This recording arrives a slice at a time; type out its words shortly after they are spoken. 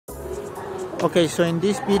Okay, so in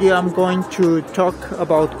this video I'm going to talk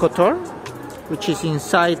about Kotor, which is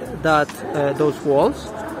inside those walls.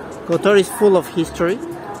 Kotor is full of history.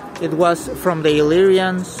 It was from the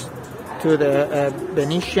Illyrians to the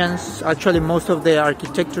Venetians. Actually, most of the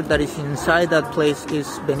architecture that is inside that place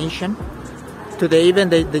is Venetian. To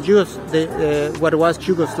what was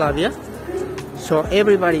Yugoslavia. So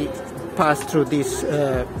everybody passed through this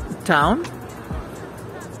town,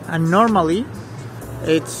 and normally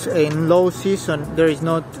it's in low season. There is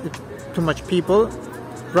not too much people.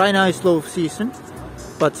 Right now it's low season,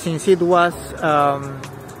 but since it was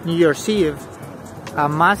New Year's Eve, a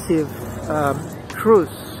massive cruise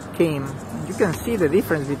came. You can see the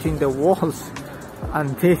difference between the walls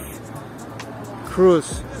and this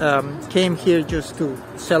cruise came here just to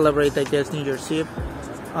celebrate, I guess, New Year's Eve.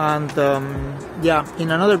 And yeah, in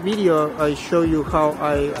another video I show you how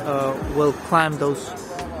I will climb those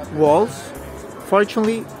walls.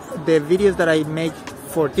 Fortunately, the videos that I make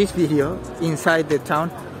for this video inside the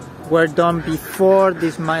town were done before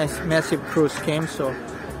this massive cruise came, so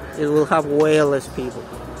it will have way less people.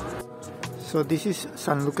 So this is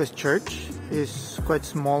San Lucas Church. It's quite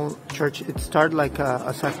small church. It started like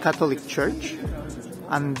as a Catholic church,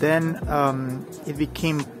 and then it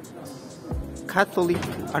became Catholic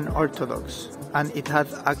and Orthodox, and it had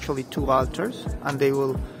actually two altars, and they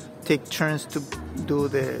will take turns to do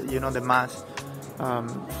the mass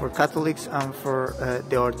for Catholics and for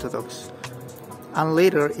the Orthodox. And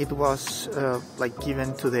later it was like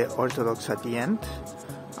given to the Orthodox at the end,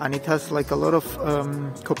 and it has like a lot of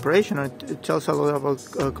cooperation. It tells a lot about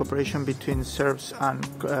cooperation between Serbs and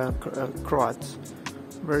Croats.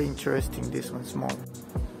 Very interesting, this one small.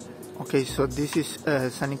 Okay, so this is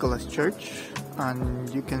St. Nicholas Church, and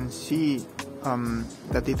you can see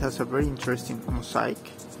that it has a very interesting mosaic.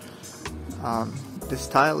 The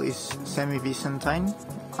style is semi-Byzantine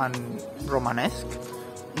and Romanesque.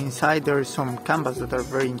 Inside there is some canvas that are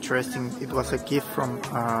very interesting. It was a gift from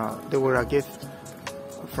they were a gift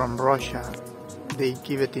from Russia. They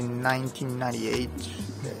gave it in 1998,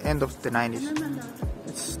 the end of the 90s.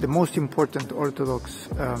 It's the most important Orthodox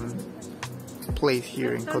place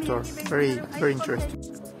here in Kotor. Very, very interesting.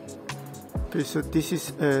 Okay, so this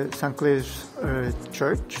is St. Clare's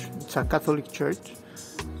church. It's a Catholic church.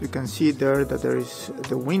 You can see there that there is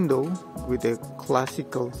the window with the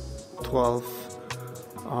classical 12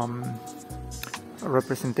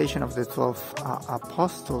 representation of the 12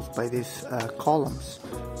 apostles by these columns.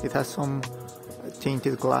 It has some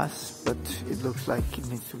tainted glass, but it looks like it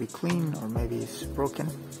needs to be clean, or maybe it's broken.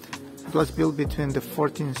 It was built between the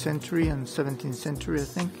 14th century and 17th century, I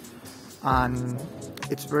think, and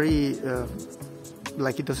it's very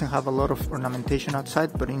like it doesn't have a lot of ornamentation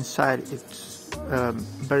outside, but inside it's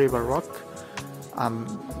very baroque,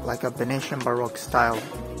 like a Venetian baroque style.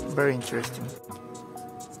 Very interesting.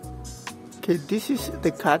 Okay, this is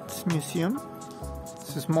the Cats Museum.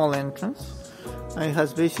 It's a small entrance. It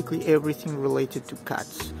has basically everything related to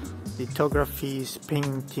cats. Lithographies,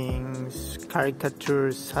 paintings,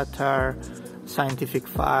 caricatures, satire, scientific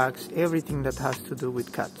facts, everything that has to do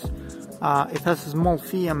with cats. It has a small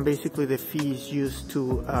fee, and basically the fee is used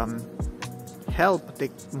to help the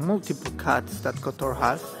multiple cats that Kotor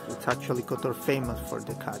has. It's actually Kotor famous for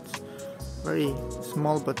the cats. Very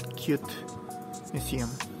small but cute museum.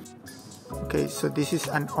 Okay, so this is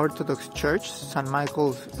an Orthodox church, St.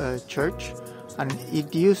 Michael's Church, and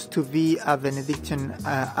it used to be a Benedictine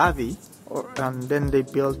abbey, and then they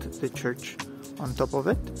built the church on top of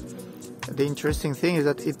it. The interesting thing is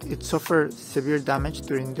that it suffered severe damage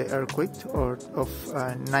during the earthquake of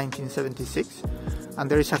 1976, and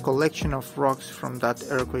there is a collection of rocks from that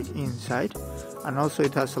earthquake inside, and also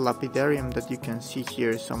it has a lapidarium that you can see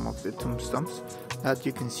here, some of the tombstones that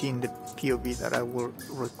you can see in the POV that I will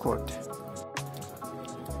record.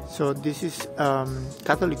 So this is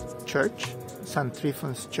Catholic Church, St.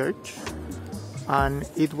 Tryphon's Church, and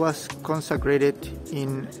it was consecrated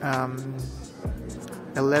in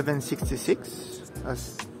 1166,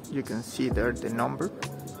 as you can see there, the number.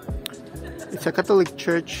 It's a Catholic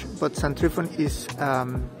church, but St. Tryphon is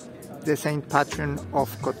the saint patron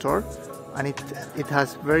of Kotor, and it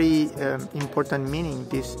has very important meaning,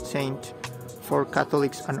 this saint, for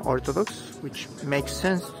Catholics and Orthodox, which makes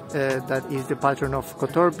sense that is the patron of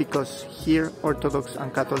Kotor, because here Orthodox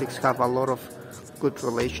and Catholics have a lot of good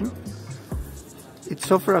relation. It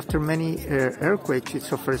suffered after many earthquakes. It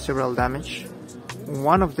suffered several damage.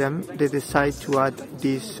 One of them, they decide to add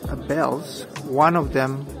these bells. One of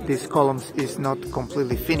them, these columns, is not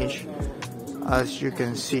completely finished, as you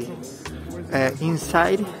can see.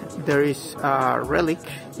 Inside there is a relic.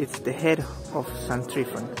 It's the head of St.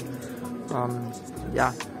 Tryphon.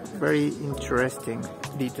 Yeah, very interesting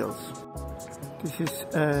details. This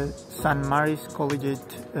is St. Mary's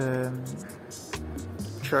Collegiate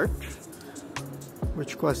Church,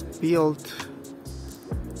 which was built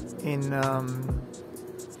in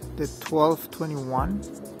the 1221,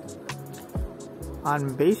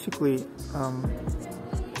 and basically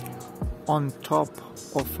on top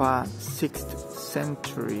of a 6th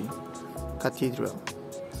century cathedral.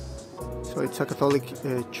 So it's a Catholic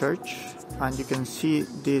church, and you can see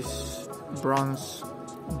these bronze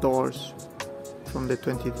doors from the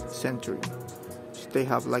 20th century. So they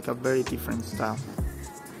have like a very different style.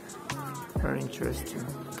 Very interesting.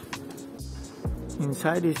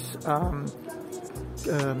 Inside is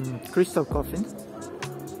crystal coffin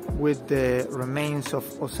with the remains of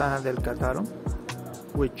Osana del Cataro,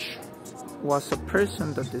 which was a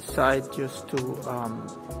person that decided just to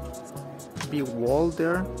be walled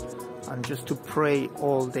there and just to pray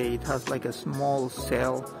all day. It has like a small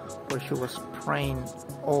cell where she was praying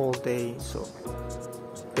all day, so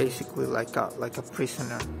basically like a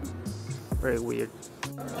prisoner. Very weird.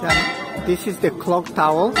 Yeah, this is the clock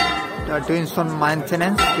tower. They are doing some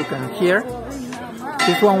maintenance, you can hear.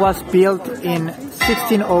 This one was built in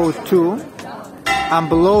 1602, and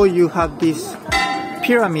below you have this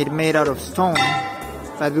pyramid made out of stone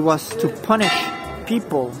that was to punish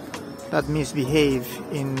people that misbehave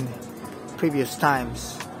in previous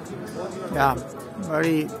times. Yeah,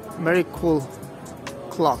 very cool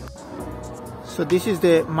clock. So this is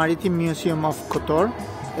the Maritime Museum of Kotor.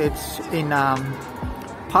 It's in a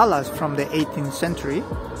palace from the 18th century,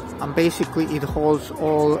 and basically it holds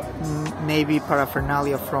all navy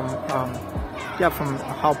paraphernalia from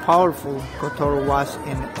how powerful Kotor was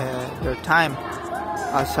in their time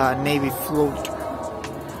as a navy fleet.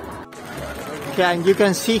 Okay, and you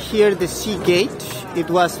can see here the sea gate. It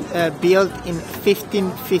was built in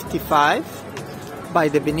 1555 by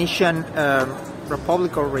the Venetian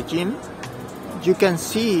Republican regime. You can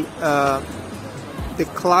see the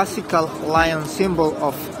classical lion symbol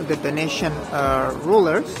of the Venetian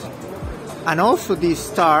rulers, and also this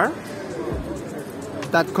star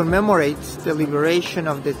that commemorates the liberation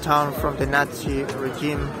of the town from the Nazi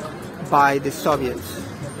regime by the Soviets.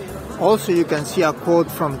 Also, you can see a quote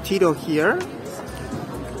from Tito here,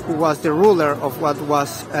 who was the ruler of what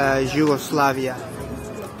was Yugoslavia.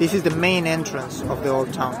 This is the main entrance of the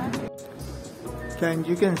old town. And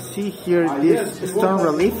you can see here this stone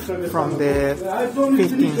relief from the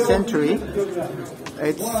 15th century.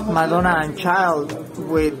 It's Madonna and Child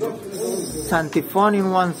with Saint Typhon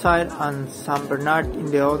in one side and Saint Bernard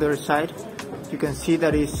in the other side. You can see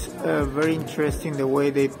that it's very interesting the way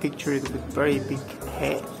they picture it with very big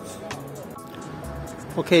heads.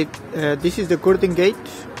 Okay, this is the Curtain Gate,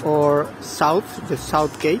 or the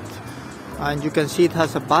south gate, and you can see it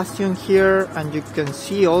has a bastion here, and you can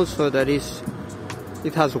see also that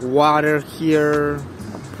it has water here,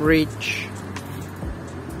 a bridge,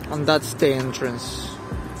 and that's the entrance,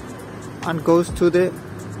 and goes to the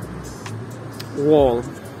wall.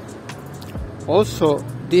 Also,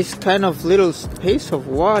 this kind of little space of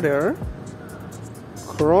water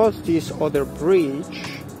cross this other bridge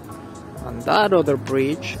and that other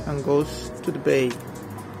bridge and goes to the bay.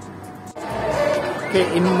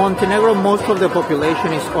 Okay, in Montenegro most of the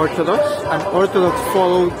population is Orthodox, and Orthodox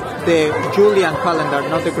follow the Julian calendar,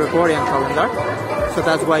 not the Gregorian calendar. So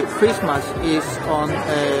that's why Christmas is on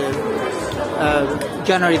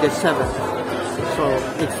January the 7th. So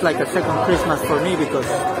it's like a second Christmas for me because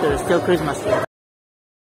there's still Christmas here.